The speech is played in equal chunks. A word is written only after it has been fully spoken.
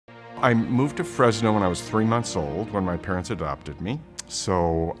I moved to Fresno when I was 3 months old, when my parents adopted me.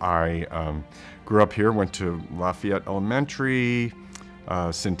 So I grew up here, went to Lafayette Elementary,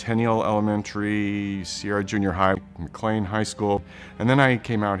 Centennial Elementary, Sierra Junior High, McLean High School, and then I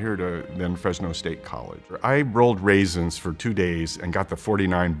came out here to then Fresno State College. I rolled raisins for 2 days and got the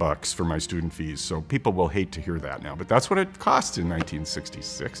 49 bucks for my student fees, so people will hate to hear that now, but that's what it cost in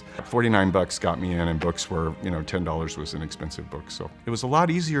 1966. 49 bucks got me in, and books were, you know, $10 was an expensive book, so it was a lot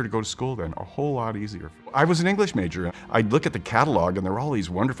easier to go to school then, a whole lot easier. I was an English major. I'd look at the catalog and there were all these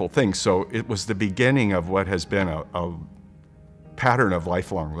wonderful things, so it was the beginning of what has been a pattern of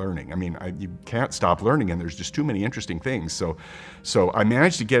lifelong learning. I mean, you can't stop learning, and there's just too many interesting things. So I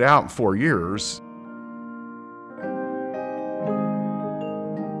managed to get out in 4 years.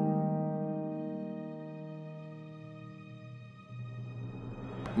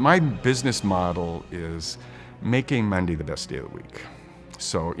 My business model is making Monday the best day of the week.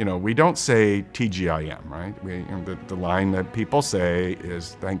 So, you know, we don't say TGIM, right? The line that people say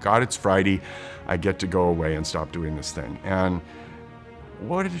is, thank God it's Friday, I get to go away and stop doing this thing. And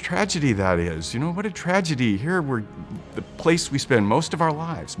what a tragedy that is. You know, what a tragedy. Here we're the place we spend most of our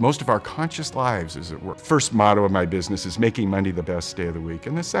lives, most of our conscious lives is at work. First motto of my business is making Monday the best day of the week.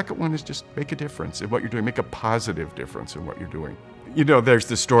 And the second one is just make a difference in what you're doing, make a positive difference in what you're doing. You know, there's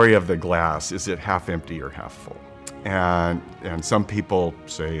the story of the glass. Is it half empty or half full? And some people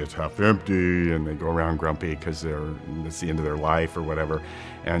say it's half empty and they go around grumpy because it's the end of their life or whatever.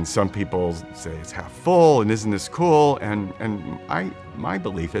 And some people say it's half full and isn't this cool? And my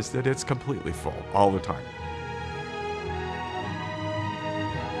belief is that it's completely full all the time.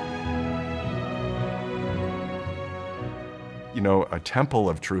 You know, a temple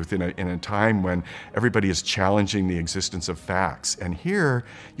of truth in a time when everybody is challenging the existence of facts. And here,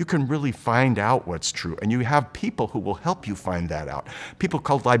 you can really find out what's true. And you have people who will help you find that out. People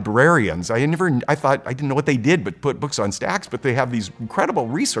called librarians. I thought, I didn't know what they did but put books on stacks, but they have these incredible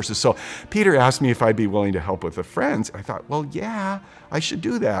resources. So Peter asked me if I'd be willing to help with the friends. I thought, well, yeah, I should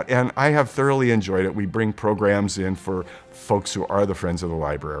do that. And I have thoroughly enjoyed it. We bring programs in for folks who are the friends of the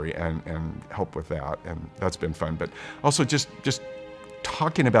library and help with that. And that's been fun. But also just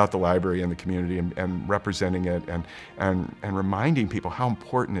talking about the library and the community and representing it and reminding people how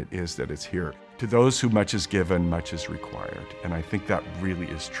important it is that it's here. To those who much is given, much is required. And I think that really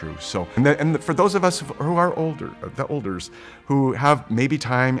is true. So, and for those of us who are older, the olders, who have maybe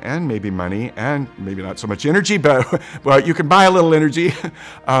time and maybe money and maybe not so much energy, but well, you can buy a little energy,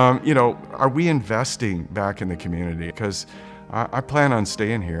 you know, are we investing back in the community? Because I plan on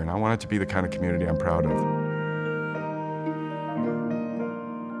staying here and I want it to be the kind of community I'm proud of.